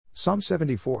Psalm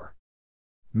 74.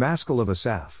 Maskil of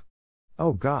Asaph.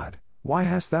 O God, why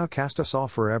hast thou cast us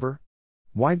off forever?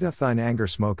 Why doth thine anger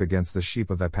smoke against the sheep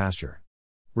of thy pasture?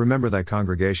 Remember thy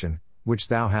congregation, which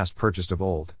thou hast purchased of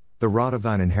old, the rod of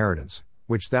thine inheritance,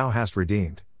 which thou hast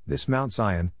redeemed, this Mount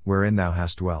Zion, wherein thou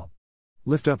hast dwelt.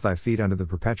 Lift up thy feet unto the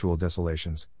perpetual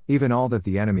desolations, even all that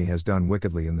the enemy has done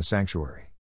wickedly in the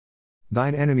sanctuary.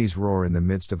 Thine enemies roar in the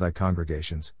midst of thy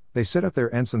congregations, they set up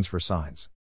their ensigns for signs.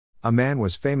 A man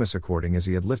was famous according as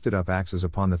he had lifted up axes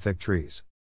upon the thick trees.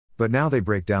 But now they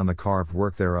break down the carved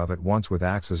work thereof at once with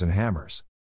axes and hammers.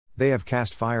 They have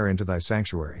cast fire into thy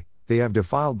sanctuary, they have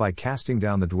defiled by casting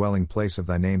down the dwelling place of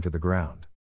thy name to the ground.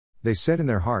 They said in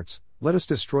their hearts, let us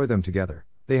destroy them together,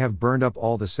 they have burned up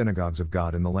all the synagogues of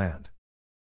God in the land.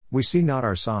 We see not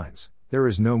our signs, there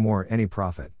is no more any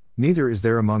prophet, neither is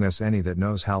there among us any that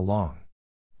knows how long.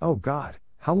 O God,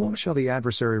 how long shall the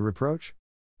adversary reproach?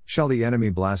 Shall the enemy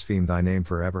blaspheme thy name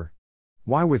forever?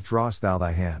 Why withdrawest thou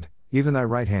thy hand, even thy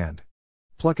right hand?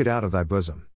 Pluck it out of thy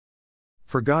bosom.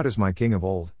 For God is my King of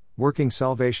old, working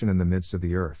salvation in the midst of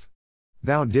the earth.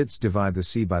 Thou didst divide the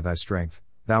sea by thy strength,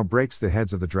 thou breakst the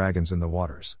heads of the dragons in the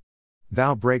waters.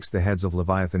 Thou breakst the heads of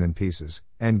Leviathan in pieces,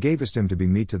 and gavest him to be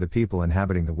meat to the people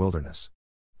inhabiting the wilderness.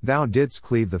 Thou didst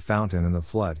cleave the fountain and the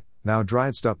flood, thou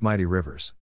driedst up mighty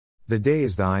rivers. The day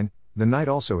is thine, the night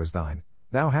also is thine,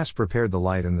 thou hast prepared the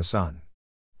light and the sun.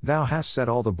 Thou hast set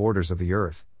all the borders of the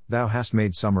earth, thou hast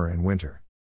made summer and winter.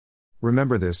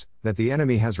 Remember this, that the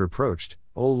enemy has reproached,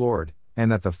 O Lord,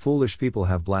 and that the foolish people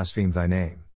have blasphemed thy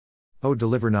name. O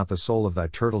deliver not the soul of thy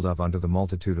turtledove unto the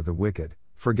multitude of the wicked,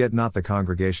 forget not the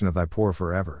congregation of thy poor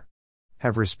forever.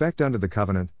 Have respect unto the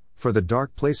covenant, for the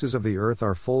dark places of the earth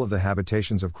are full of the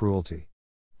habitations of cruelty.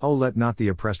 O let not the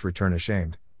oppressed return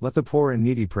ashamed, let the poor and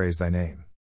needy praise thy name.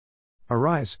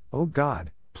 Arise, O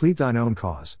God, plead thine own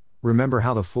cause, remember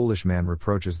how the foolish man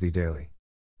reproaches thee daily.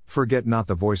 Forget not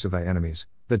the voice of thy enemies,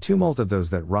 the tumult of those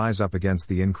that rise up against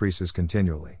thee increases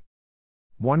continually.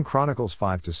 1 Chronicles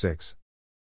 5-6.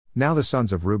 Now the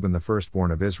sons of Reuben the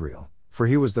firstborn of Israel, for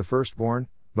he was the firstborn,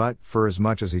 but,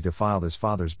 forasmuch as he defiled his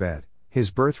father's bed, his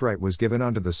birthright was given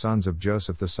unto the sons of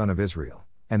Joseph the son of Israel,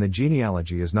 and the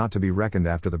genealogy is not to be reckoned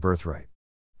after the birthright.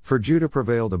 For Judah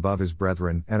prevailed above his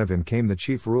brethren, and of him came the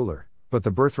chief ruler, but the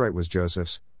birthright was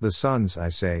Joseph's. The sons, I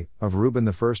say, of Reuben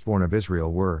the firstborn of Israel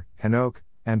were, Hanoch,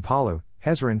 and Palu,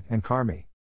 Hezron, and Carmi.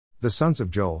 The sons of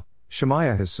Joel,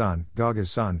 Shemaiah his son, Gog his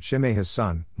son, Shimei his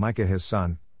son, Micah his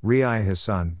son, Reiah his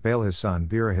son, Baal his son,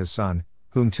 Bera his son,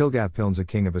 whom Tilgath-Pilneser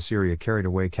king of Assyria carried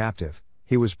away captive,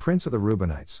 he was prince of the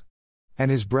Reubenites. And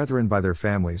his brethren by their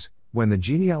families, when the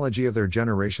genealogy of their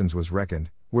generations was reckoned,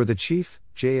 were the chief,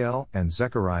 Jael, and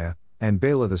Zechariah, and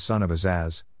Bela the son of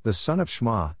Azaz, the son of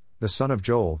Shema, the son of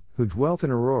Joel, who dwelt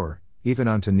in Aroer, even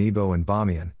unto Nebo and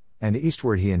Bamian, and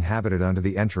eastward he inhabited unto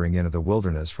the entering in of the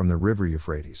wilderness from the river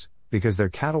Euphrates, because their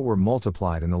cattle were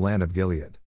multiplied in the land of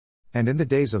Gilead. And in the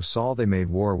days of Saul they made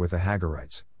war with the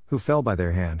Hagarites, who fell by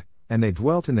their hand, and they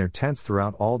dwelt in their tents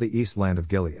throughout all the east land of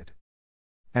Gilead.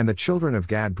 And the children of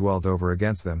Gad dwelt over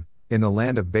against them, in the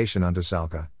land of Bashan unto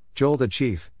Salcah, Joel the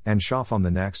chief, and Shopham the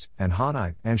next, and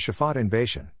Hanai, and Shaphat in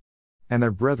Bashan. And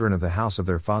their brethren of the house of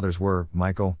their fathers were,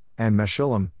 Michael, and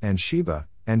Meshullam, and Sheba,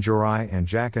 and Jorai, and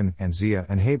Jachin, and Zia,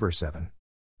 and Heber 7.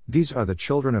 These are the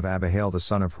children of Abihail the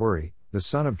son of Huri, the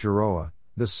son of Jeroah,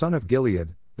 the son of Gilead,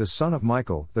 the son of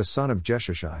Michael, the son of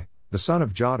Jeshushai, the son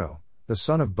of Jado, the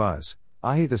son of Buz,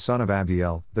 Ahi the son of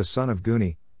Abdiel, the son of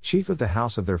Guni, chief of the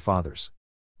house of their fathers.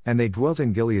 And they dwelt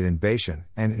in Gilead in Bashan,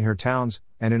 and in her towns,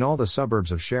 and in all the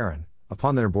suburbs of Sharon,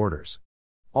 upon their borders.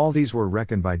 All these were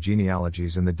reckoned by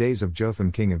genealogies in the days of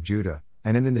Jotham king of Judah,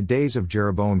 and in the days of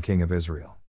Jeroboam king of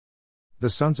Israel. The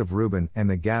sons of Reuben, and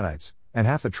the Gadites, and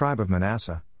half the tribe of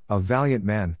Manasseh, of valiant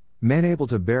men, men able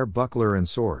to bear buckler and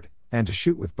sword, and to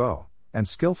shoot with bow, and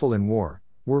skillful in war,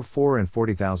 were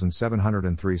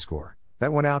 40,703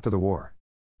 that went out to the war.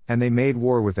 And they made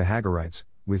war with the Hagarites,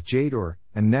 with Jador,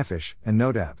 and Nephish, and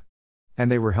Nodab.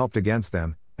 And they were helped against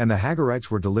them, and the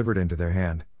Hagarites were delivered into their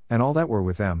hand, and all that were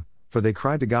with them, for they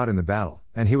cried to God in the battle,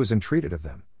 and he was entreated of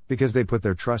them, because they put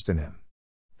their trust in him.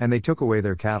 And they took away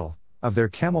their cattle, of their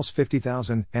camels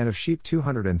 50,000, and of sheep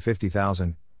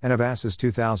 250,000, and of asses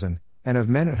 2,000, and of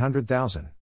men 100,000.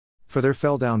 For there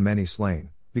fell down many slain,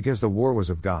 because the war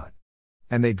was of God.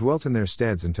 And they dwelt in their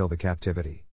steads until the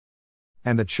captivity.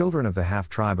 And the children of the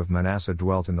half-tribe of Manasseh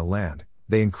dwelt in the land,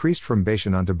 they increased from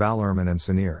Bashan unto Baal-Hermon and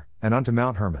Sinir, and unto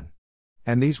Mount Hermon.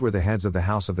 And these were the heads of the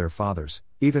house of their fathers,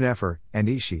 even Epher, and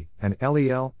Ishi, and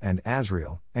Eliel, and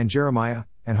Azriel, and Jeremiah,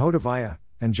 and Hodaviah,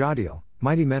 and Jadiel,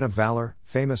 mighty men of valor,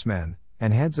 famous men,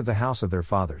 and heads of the house of their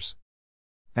fathers.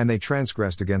 And they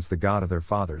transgressed against the God of their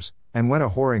fathers, and went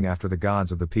a-whoring after the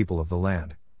gods of the people of the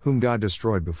land, whom God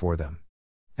destroyed before them.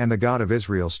 And the God of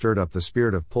Israel stirred up the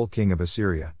spirit of Pul king of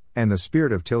Assyria, and the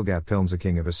spirit of Tilgath-Pilneser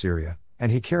king of Assyria,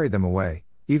 and he carried them away,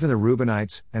 even the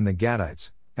Reubenites, and the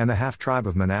Gadites, and the half-tribe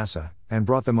of Manasseh, and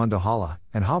brought them unto Hala,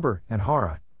 and Habor, and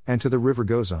Hara, and to the river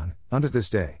Gozan, unto this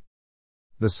day.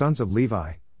 The sons of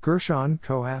Levi, Gershon,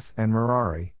 Kohath, and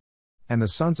Merari. And the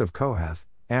sons of Kohath,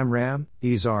 Amram,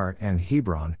 Izhar, and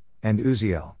Hebron, and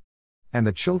Uzziel. And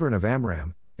the children of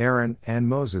Amram, Aaron, and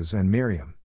Moses, and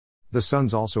Miriam. The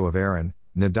sons also of Aaron,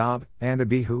 Nadab, and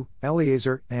Abihu,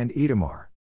 Eleazar, and Itamar.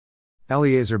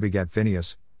 Eleazar begat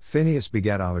Phinehas, Phinehas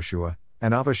begat Avishua,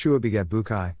 and Avishua begat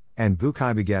Bukai, and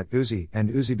Bukai begat Uzi, and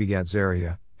Uzi begat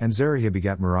Zeriah, and Zeriah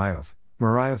begat Meraioth,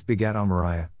 Meraioth begat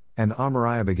Amariah, and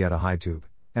Amariah begat Ahitub,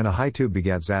 and Ahitub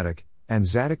begat Zadok, and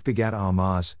Zadok begat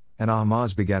Ahimaaz, and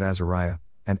Ahimaaz begat Azariah,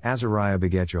 and Azariah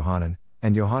begat Johanan,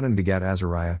 and Johanan begat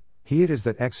Azariah. He it is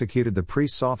that executed the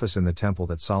priest's office in the temple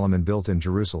that Solomon built in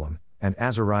Jerusalem, and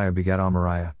Azariah begat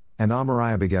Amariah, and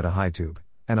Amariah begat Ahitub,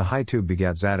 and Ahitub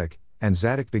begat Zadok, and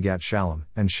Zadok begat Shallum,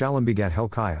 and Shallum begat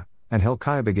Hilkiah, and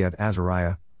Hilkiah begat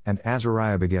Azariah, and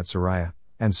Azariah begat Sariah,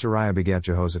 and Sariah begat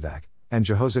Jehozadak, and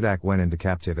Jehozadak went into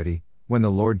captivity, when the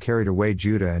Lord carried away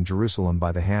Judah and Jerusalem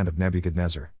by the hand of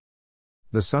Nebuchadnezzar.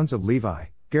 The sons of Levi,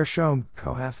 Gershom,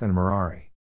 Kohath, and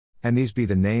Merari. And these be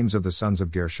the names of the sons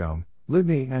of Gershom,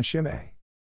 Libni and Shimei.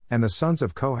 And the sons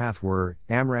of Kohath were,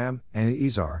 Amram, and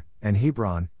Izhar, and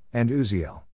Hebron, and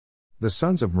Uzziel. The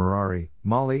sons of Merari,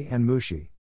 Mali and Mushi.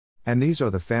 And these are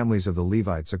the families of the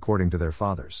Levites according to their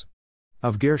fathers.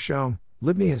 Of Gershom,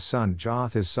 Libni his son,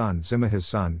 Jahath his son, Zimmah his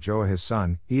son, Joah his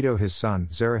son, Edo his son,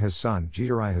 Zerah his son,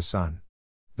 Jedariah his son.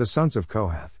 The sons of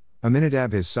Kohath,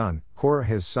 Aminadab his son, Korah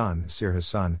his son, Asir his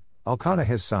son, Elkanah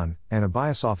his son, and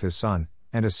Abiasaph his son,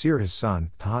 and Asir his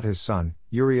son, Tahat his son,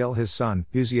 Uriel his son,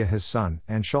 Uzziah his son,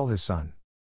 and Shul his son.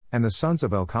 And the sons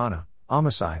of Elkanah,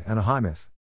 Amasai and Ahimeth.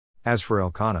 As for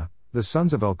Elkanah, the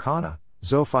sons of Elkanah,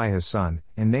 Zophai his son,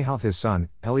 and Nahath his son,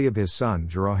 Eliab his son,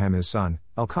 Jeroham his son,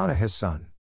 Elkanah his son.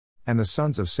 And the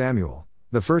sons of Samuel,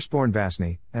 the firstborn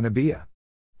Vasni, and Abiah.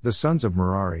 The sons of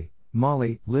Merari,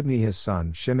 Mali, Libni his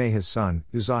son, Shimei his son,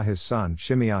 Uzzah his son,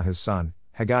 Shimeah his son,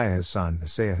 Haggiah his son,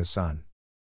 Asaiah his son.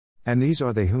 And these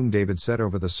are they whom David set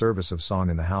over the service of song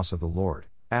in the house of the Lord,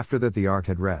 after that the ark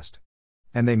had rest.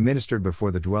 And they ministered before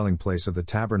the dwelling place of the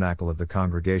tabernacle of the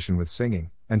congregation with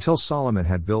singing, until Solomon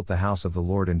had built the house of the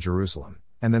Lord in Jerusalem,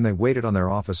 and then they waited on their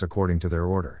office according to their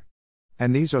order.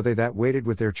 And these are they that waited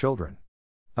with their children.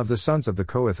 Of the sons of the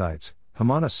Kohathites,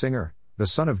 Haman a singer, the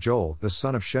son of Joel, the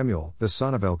son of Shemuel, the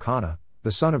son of Elkanah,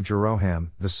 the son of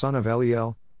Jeroham, the son of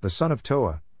Eliel, the son of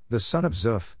Toah, the son of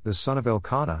Zuph, the son of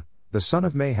Elkanah, the son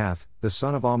of Mahath, the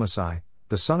son of Amasai,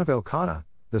 the son of Elkanah,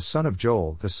 the son of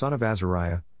Joel, the son of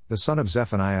Azariah, the son of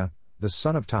Zephaniah, the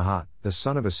son of Tahat, the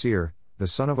son of Asir, the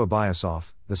son of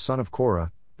Abiasaph, the son of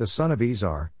Korah, the son of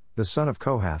Izhar, the son of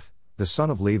Kohath, the son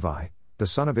of Levi, the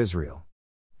son of Israel.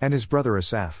 And his brother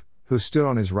Asaph, who stood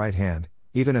on his right hand,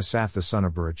 even Asaph the son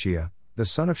of Berechiah, the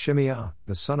son of Shimeah,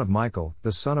 the son of Michael,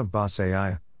 the son of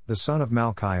Basaiah, the son of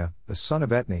Malchiah, the son of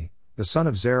Etni, the son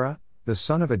of Zerah, the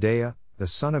son of Adaiah, the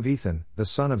son of Ethan, the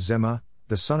son of Zimmah,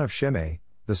 the son of Shimei,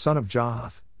 the son of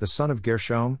Jahath, the son of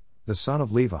Gershom, the son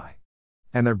of Levi.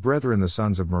 And their brethren the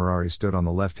sons of Merari stood on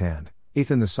the left hand,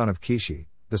 Ethan the son of Kishi,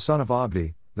 the son of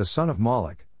Abdi, the son of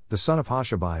Malach, the son of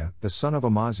Hashabiah, the son of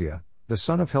Amaziah, the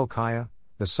son of Hilkiah,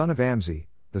 the son of Amzi,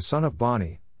 the son of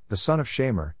Bani, the son of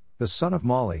Shamer, the son of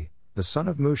Mali, the son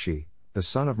of Mushi, the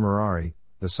son of Merari,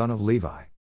 the son of Levi.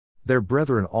 Their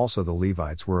brethren also the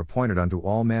Levites were appointed unto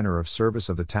all manner of service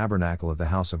of the tabernacle of the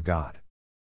house of God.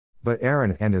 But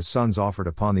Aaron and his sons offered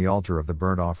upon the altar of the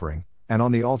burnt offering, and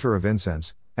on the altar of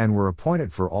incense, and were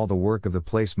appointed for all the work of the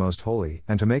place most holy,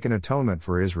 and to make an atonement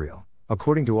for Israel,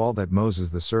 according to all that Moses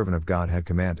the servant of God had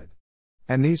commanded.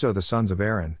 And these are the sons of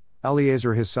Aaron,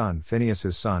 Eleazar his son, Phinehas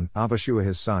his son, Avishua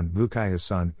his son, Bukai his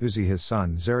son, Uzi his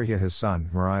son, Zeriah his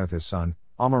son, Meraioth his son,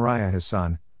 Amariah his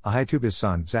son, Ahitub his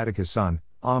son, Zadok his son,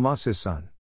 Ahimaaz his son.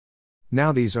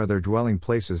 Now these are their dwelling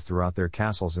places throughout their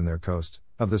castles and their coasts,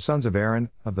 of the sons of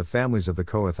Aaron, of the families of the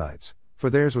Kohathites,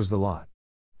 for theirs was the lot.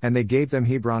 And they gave them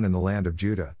Hebron in the land of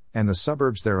Judah, and the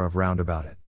suburbs thereof round about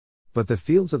it. But the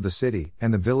fields of the city,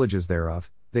 and the villages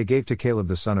thereof, they gave to Caleb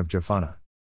the son of Jephunneh.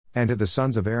 And to the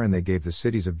sons of Aaron they gave the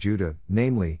cities of Judah,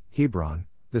 namely, Hebron,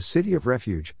 the city of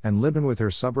refuge, and Libon with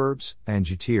her suburbs, and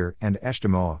Jatir, and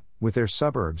Eshtemoa, with their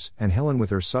suburbs, and Hilen with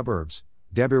her suburbs,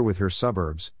 Debir with her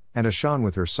suburbs, and Ashan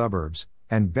with her suburbs,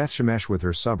 and Bethshemesh with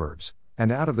her suburbs,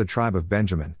 and out of the tribe of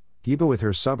Benjamin, Geba with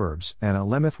her suburbs, and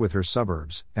Alemeth with her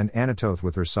suburbs, and Anatoth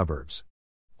with her suburbs.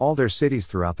 All their cities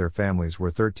throughout their families were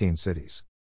 13 cities.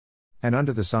 And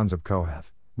unto the sons of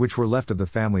Kohath, which were left of the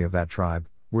family of that tribe,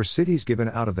 were cities given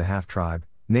out of the half-tribe,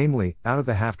 namely, out of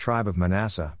the half-tribe of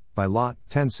Manasseh, by lot,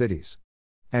 10 cities.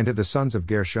 And to the sons of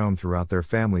Gershom throughout their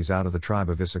families out of the tribe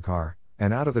of Issachar,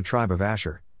 and out of the tribe of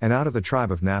Asher, and out of the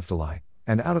tribe of Naphtali,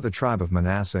 and out of the tribe of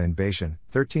Manasseh and Bashan,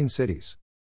 13 cities.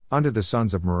 Unto the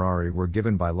sons of Merari were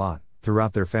given by lot,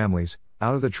 throughout their families,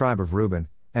 out of the tribe of Reuben,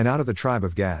 and out of the tribe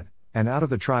of Gad, and out of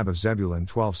the tribe of Zebulun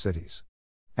 12 cities.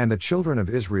 And the children of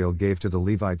Israel gave to the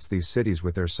Levites these cities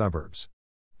with their suburbs.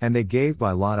 And they gave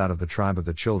by lot out of the tribe of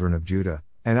the children of Judah,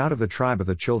 and out of the tribe of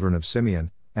the children of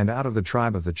Simeon, and out of the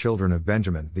tribe of the children of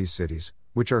Benjamin these cities,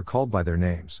 which are called by their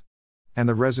names. And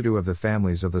the residue of the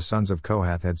families of the sons of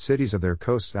Kohath had cities of their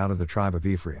coasts out of the tribe of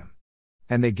Ephraim.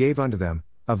 And they gave unto them,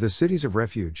 of the cities of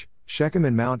refuge, Shechem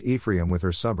and Mount Ephraim with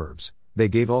her suburbs, they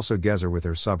gave also Gezer with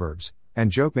her suburbs,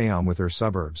 and Jokmeam with her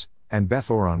suburbs, and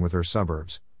Bethoron with her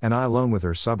suburbs, and Ailon with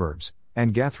her suburbs,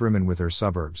 and Gathrimmon with her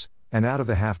suburbs, and out of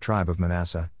the half-tribe of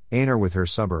Manasseh, Aner with her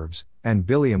suburbs, and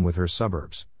Bileam with her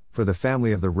suburbs, for the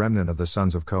family of the remnant of the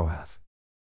sons of Kohath.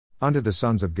 Unto the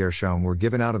sons of Gershom were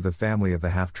given out of the family of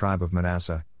the half-tribe of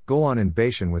Manasseh, Golan and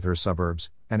Bashan with her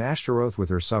suburbs, and Ashtaroth with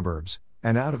her suburbs,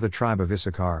 and out of the tribe of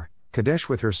Issachar, Kadesh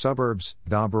with her suburbs,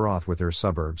 Daberoth with her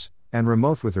suburbs, and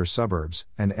Ramoth with her suburbs,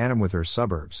 and Anam with her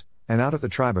suburbs, and out of the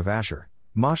tribe of Asher,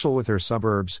 Mashal with her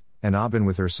suburbs, and Abin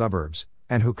with her suburbs,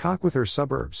 and Hukok with her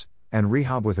suburbs, and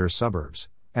Rehob with her suburbs,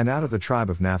 and out of the tribe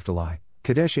of Naphtali,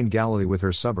 Kadesh in Galilee with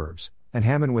her suburbs, and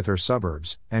Hammon with her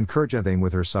suburbs, and Kirjathaim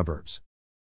with her suburbs.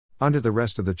 Unto the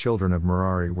rest of the children of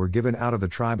Merari were given out of the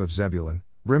tribe of Zebulun,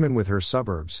 Rimmon with her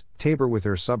suburbs, Tabor with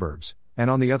her suburbs, and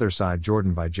on the other side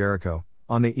Jordan by Jericho,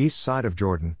 on the east side of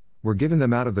Jordan, were given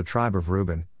them out of the tribe of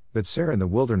Reuben, Bethsar in the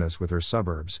wilderness with her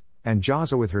suburbs, and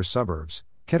Jahzah with her suburbs,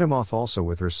 Kedemoth also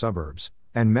with her suburbs,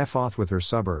 and Mephoth with her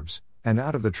suburbs, and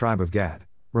out of the tribe of Gad,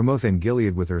 Ramoth in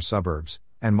Gilead with her suburbs,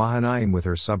 and Mahanaim with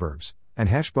her suburbs, and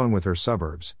Heshbon with her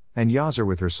suburbs, and Yazer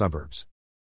with her suburbs.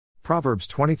 Proverbs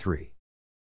 23.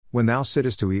 When thou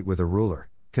sittest to eat with a ruler,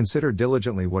 consider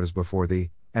diligently what is before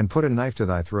thee, and put a knife to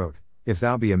thy throat, if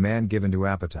thou be a man given to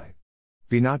appetite.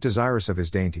 Be not desirous of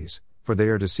his dainties, for they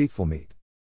are deceitful meat.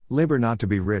 Labor not to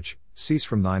be rich, cease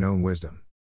from thine own wisdom.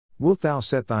 Wilt thou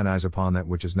set thine eyes upon that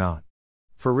which is not?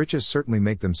 For riches certainly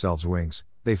make themselves wings,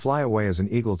 they fly away as an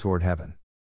eagle toward heaven.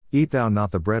 Eat thou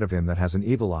not the bread of him that has an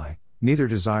evil eye, neither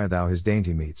desire thou his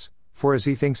dainty meats, for as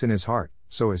he thinks in his heart,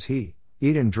 so is he.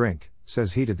 Eat and drink,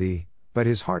 says he to thee, but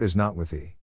his heart is not with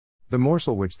thee. The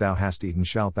morsel which thou hast eaten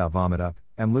shalt thou vomit up,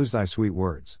 and lose thy sweet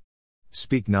words.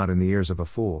 Speak not in the ears of a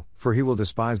fool, for he will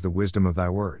despise the wisdom of thy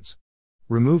words.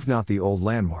 Remove not the old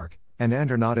landmark, and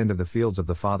enter not into the fields of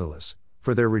the fatherless,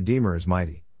 for their Redeemer is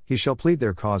mighty, he shall plead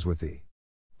their cause with thee.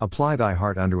 Apply thy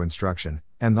heart unto instruction,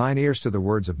 and thine ears to the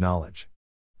words of knowledge.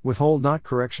 Withhold not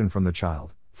correction from the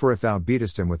child, for if thou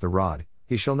beatest him with the rod,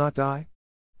 he shall not die.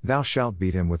 Thou shalt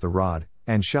beat him with the rod,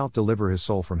 and shalt deliver his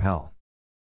soul from hell.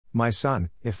 My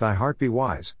son, if thy heart be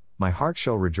wise, my heart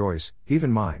shall rejoice,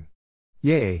 even mine.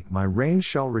 Yea, my reins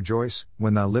shall rejoice,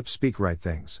 when thy lips speak right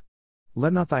things.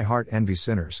 Let not thy heart envy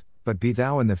sinners, but be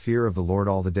thou in the fear of the Lord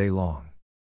all the day long.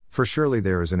 For surely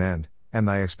there is an end, and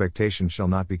thy expectation shall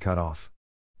not be cut off.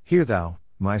 Hear thou,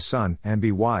 my son, and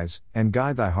be wise, and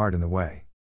guide thy heart in the way.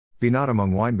 Be not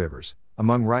among winebibbers,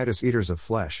 among riotous eaters of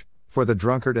flesh, for the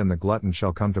drunkard and the glutton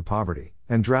shall come to poverty,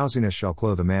 and drowsiness shall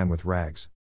clothe a man with rags.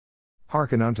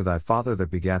 Hearken unto thy father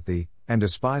that begat thee, and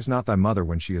despise not thy mother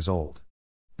when she is old.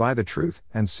 Buy the truth,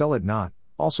 and sell it not,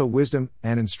 also wisdom,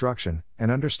 and instruction,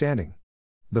 and understanding.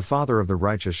 The father of the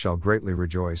righteous shall greatly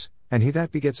rejoice, and he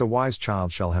that begets a wise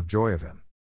child shall have joy of him.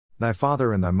 Thy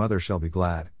father and thy mother shall be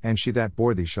glad, and she that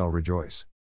bore thee shall rejoice.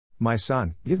 My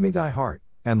son, give me thy heart,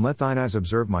 and let thine eyes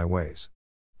observe my ways.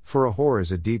 For a whore is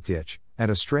a deep ditch,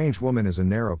 and a strange woman is a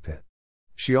narrow pit.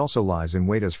 She also lies in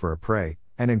wait as for a prey,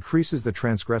 and increases the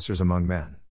transgressors among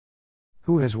men.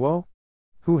 Who has woe?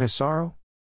 Who has sorrow?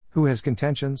 Who has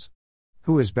contentions?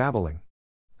 Who is babbling?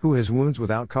 Who has wounds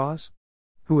without cause?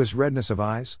 Who has redness of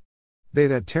eyes? They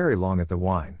that tarry long at the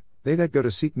wine, they that go to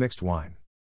seek mixed wine.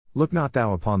 Look not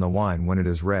thou upon the wine when it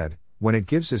is red, when it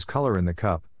gives his color in the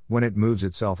cup, when it moves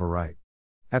itself aright.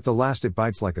 At the last it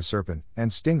bites like a serpent,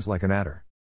 and stings like an adder.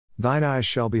 Thine eyes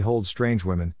shall behold strange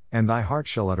women, and thy heart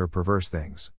shall utter perverse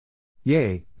things.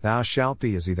 Yea, thou shalt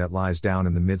be as he that lies down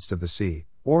in the midst of the sea,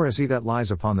 or as he that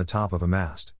lies upon the top of a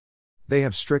mast. They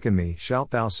have stricken me,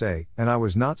 shalt thou say, and I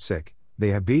was not sick, they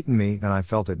have beaten me, and I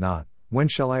felt it not, when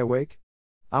shall I awake?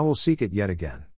 I will seek it yet again.